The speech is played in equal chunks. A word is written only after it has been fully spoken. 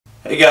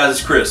Hey guys,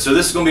 it's Chris. So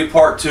this is going to be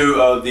part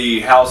 2 of the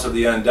House of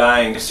the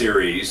Undying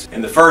series.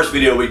 In the first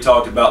video we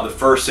talked about the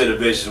first set of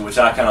visions, which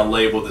I kind of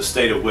labeled the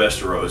state of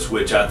Westeros,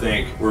 which I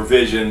think were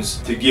visions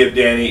to give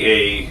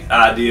Dany an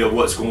idea of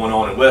what's going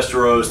on in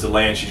Westeros, the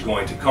land she's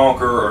going to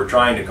conquer or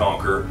trying to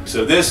conquer.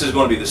 So this is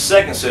going to be the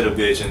second set of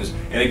visions,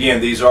 and again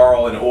these are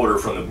all in order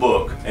from the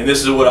book. And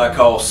this is what I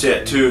call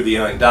set 2, the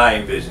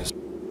Undying visions.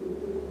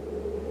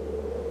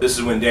 This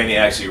is when Dany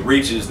actually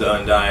reaches the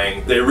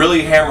Undying. They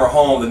really hammer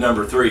home the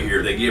number 3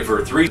 here. They give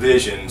her 3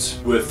 visions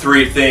with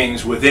 3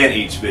 things within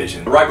each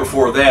vision. Right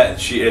before that,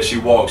 as she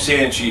walks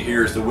in, she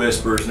hears the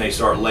whispers and they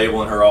start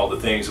labeling her all the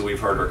things that we've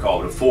heard her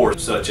called before,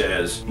 such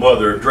as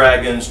Mother of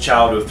Dragons,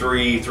 Child of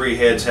Three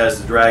Heads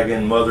has the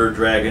dragon, Mother of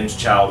Dragons,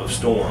 Child of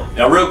Storm.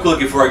 Now real quick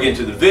before I get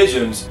into the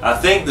visions, I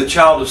think the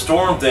Child of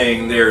Storm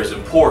thing there is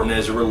important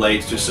as it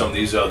relates to some of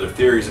these other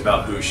theories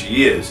about who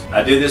she is.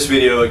 I did this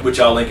video, which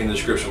I'll link in the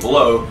description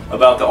below,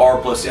 about the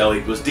R plus L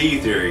equals D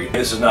theory.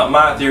 This is not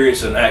my theory,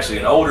 it's actually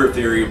an older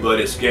theory,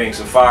 but it's getting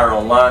some fire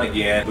online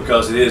again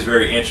because it is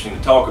very interesting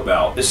to talk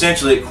about.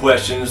 Essentially it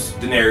questions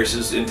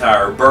Daenerys'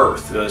 entire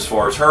birth as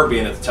far as her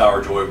being at the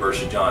Tower of Joy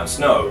versus Jon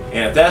Snow.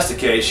 And if that's the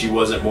case, she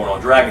wasn't born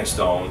on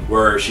Dragonstone,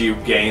 where she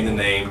gained the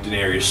name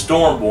Daenerys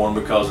Stormborn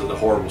because of the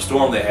horrible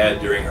storm they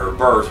had during her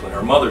birth when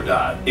her mother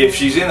died. If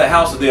she's in the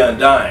House of the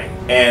Undying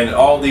and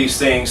all these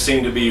things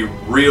seem to be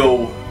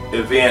real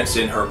events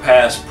in her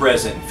past,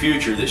 present, and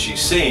future that she's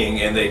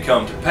seeing, and they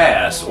come to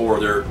pass, or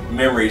they're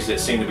memories that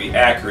seem to be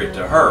accurate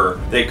to her,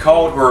 they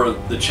called her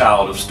the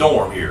Child of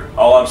Storm here.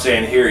 All I'm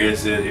saying here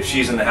is that if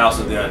she's in the House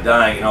of the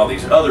Undying and all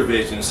these other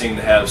visions seem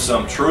to have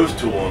some truth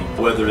to them,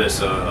 whether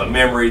it's a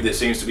memory that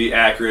seems to be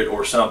accurate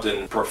or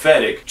something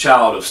prophetic,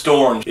 Child of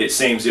Storm, it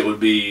seems it would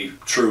be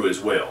true as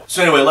well.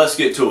 So anyway, let's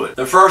get to it.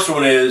 The first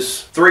one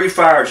is 3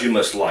 fires you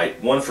must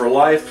light, 1 for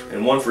life,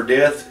 and 1 for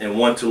death, and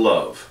 1 to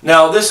love.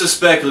 Now this is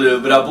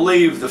speculative, but I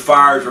believe the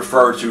fires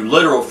refer to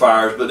literal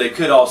fires, but they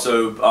could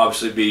also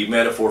obviously be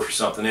metaphor for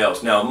something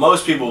else. Now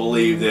most people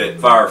believe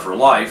that fire for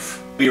life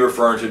be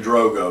referring to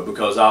Drogo,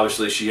 because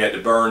obviously she had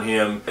to burn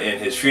him in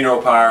his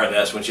funeral pyre, and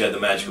that's when she had the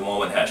magical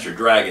moment and hatched her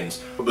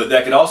dragons. But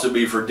that could also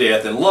be for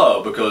death and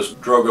love, because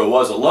Drogo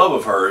was a love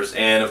of hers,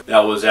 and that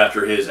was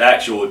after his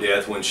actual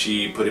death when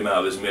she put him out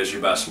of his misery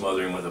by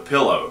smothering him with a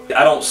pillow.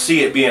 I don't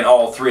see it being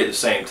all 3 at the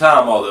same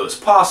time, although it's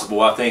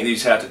possible. I think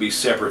these have to be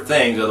separate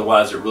things,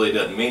 otherwise it really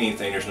doesn't mean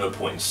anything. There's no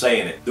point in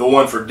saying it. The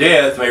one for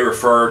death may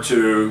refer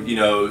to, you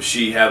know,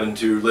 she having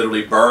to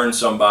literally burn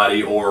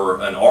somebody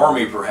or an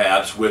army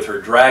perhaps with her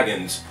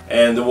dragons.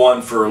 And the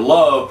one for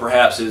love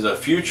perhaps is a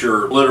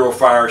future literal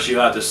fire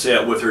she'll have to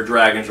set with her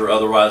dragons or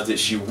otherwise that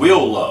she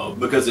will love,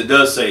 because it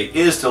does say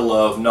is to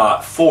love,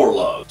 not for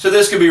love. So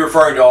this could be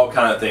referring to all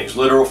kinds of things.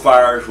 Literal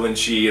fires when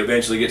she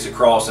eventually gets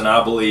across and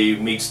I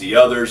believe meets the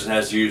others and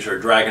has to use her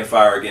dragon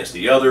fire against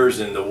the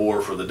others in the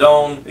War for the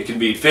Dawn. It can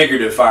be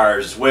figurative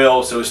fires as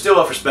well, so it's still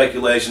up for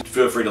speculation.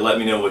 Feel free to let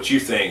me know what you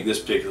think this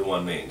particular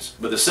one means.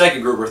 But the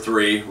second group of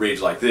 3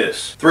 reads like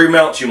this. 3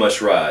 mounts you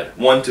must ride,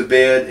 1 to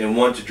bed and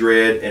 1 to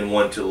dread and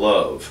 1 to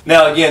love.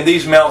 Now again,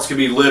 these mounts could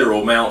be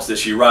literal mounts that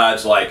she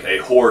rides, like a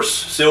horse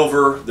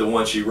Silver, the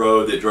one she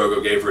rode that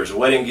Drogo gave her as a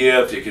wedding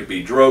gift. It could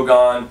be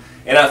Drogon,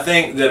 and I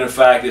think that in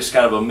fact it's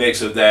kind of a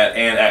mix of that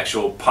and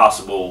actual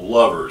possible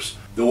lovers.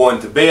 The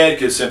 1 to bed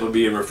could simply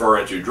be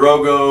referring to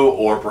Drogo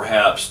or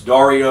perhaps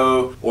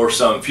Dario or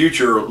some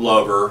future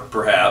lover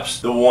perhaps.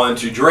 The 1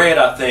 to dread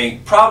I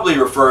think probably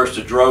refers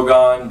to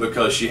Drogon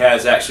because she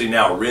has actually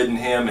now ridden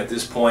him at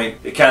this point.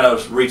 It kind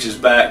of reaches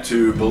back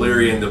to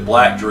Balerion the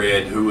Black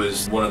Dread, who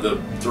is one of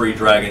the 3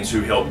 dragons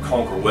who helped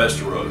conquer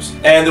Westeros.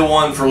 And the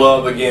 1 for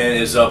love again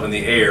is up in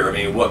the air. I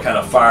mean, what kind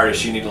of fire does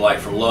she need to light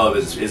for love?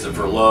 Is it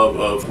for love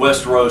of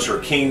Westeros, her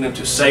kingdom,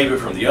 to save it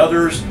from the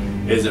others?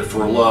 Is it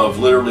for love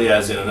literally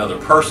as in another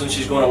person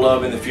she's going to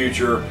love in the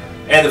future?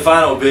 And the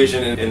final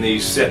vision in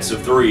these sets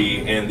of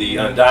 3 in the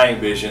Undying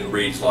vision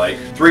reads like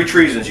 3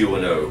 treasons you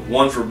will know,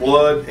 1 for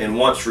blood and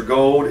 1 for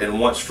gold and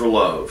 1 for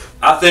love.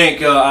 I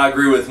think I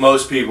agree with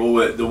most people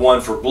with the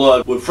 1 for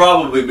blood would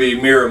probably be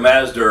Mira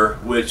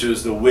Mazder, which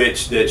is the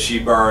witch that she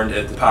burned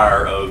at the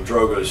pyre of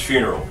Drogo's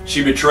funeral.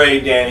 She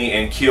betrayed Dany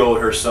and killed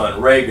her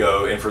son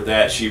Rhaego, and for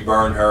that she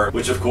burned her,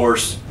 which of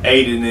course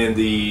aided in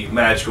the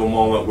magical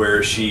moment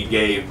where she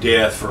gave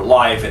death for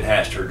life and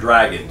hatched her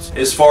dragons.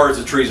 As far as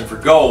the treason for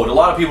gold, a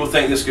lot of people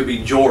think this could be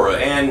Jorah,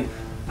 and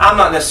I'm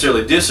not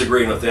necessarily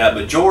disagreeing with that,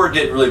 but Jorah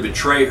didn't really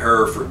betray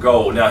her for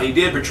gold. Now he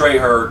did betray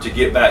her to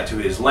get back to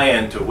his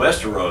land, to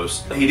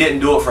Westeros. He didn't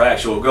do it for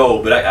actual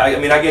gold, but I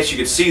mean I guess you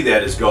could see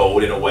that as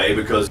gold in a way,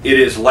 because it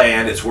is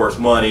land, it's worth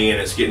money, and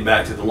it's getting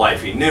back to the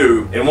life he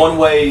knew. In one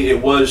way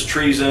it was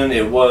treason.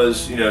 It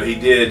was, you know, he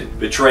did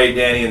betray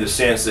Dany in the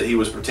sense that he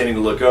was pretending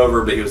to look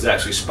over, but he was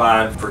actually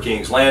spying for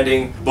King's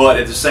Landing. But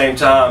at the same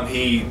time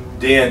he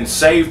then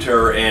saved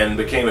her and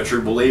became a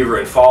true believer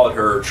and followed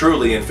her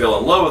truly and fell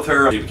in love with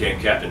her. He became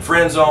Captain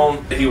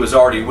Friendzone. He was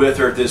already with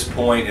her at this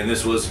point, and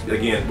this was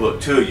again book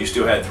 2. You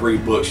still had 3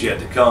 books yet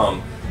to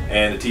come.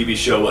 and the TV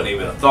show wasn't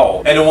even a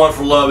thought. And the one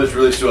for love is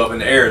really still up in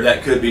the air.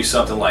 That could be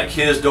something like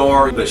his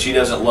daughter, but she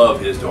doesn't love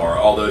his daughter,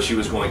 although she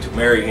was going to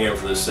marry him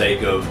for the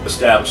sake of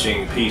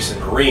establishing peace in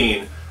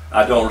Marine.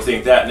 I don't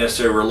think that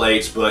necessarily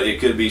relates, but it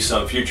could be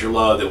some future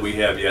love that we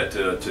have yet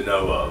to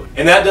know of.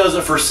 And that does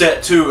it for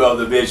set 2 of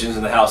the Visions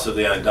in the House of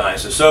the Undying.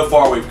 So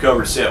far we've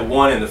covered set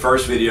 1 in the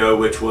first video,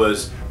 which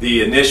was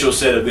the initial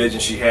set of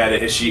visions she had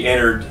as she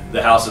entered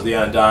the House of the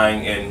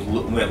Undying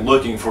and went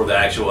looking for the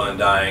actual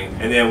Undying.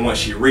 And then once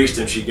she reached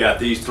them, she got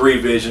these 3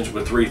 visions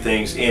with 3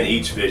 things in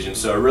each vision.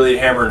 So really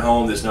hammering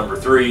home this number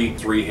 3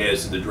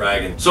 heads of the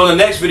dragon. So in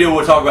the next video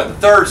we'll talk about the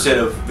third set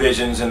of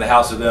visions in the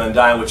House of the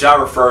Undying, which I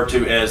refer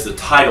to as the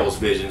titles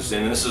visions.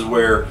 And this is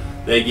where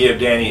they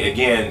give Dany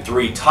again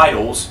 3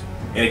 titles.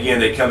 And again,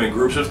 they come in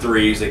groups of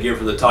 3s. They give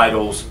her the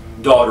titles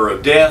Daughter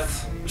of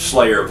Death,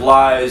 Slayer of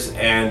Lies,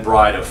 and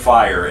Bride of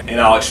Fire.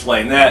 And I'll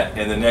explain that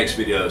in the next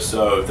video.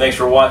 So thanks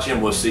for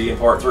watching. We'll see you in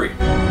part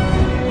 3.